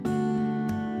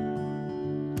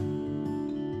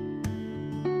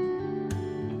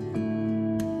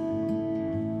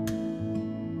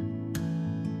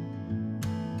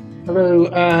Hello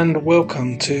and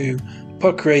welcome to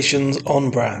Puck Creations on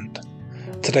Brand.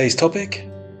 Today's topic,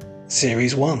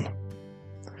 Series 1.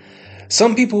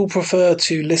 Some people prefer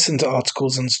to listen to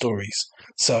articles and stories,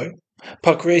 so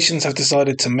Puck Creations have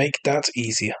decided to make that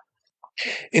easier.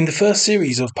 In the first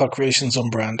series of Puck Creations on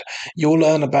Brand, you'll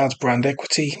learn about brand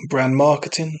equity, brand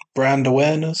marketing, brand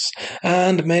awareness,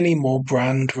 and many more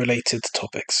brand-related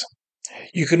topics.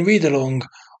 You can read along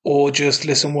or just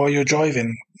listen while you're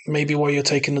driving, maybe while you're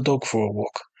taking the dog for a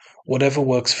walk. Whatever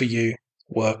works for you,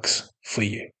 works for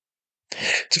you.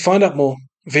 To find out more,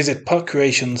 visit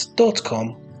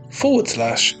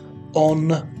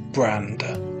puckcreations.com/on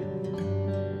brand.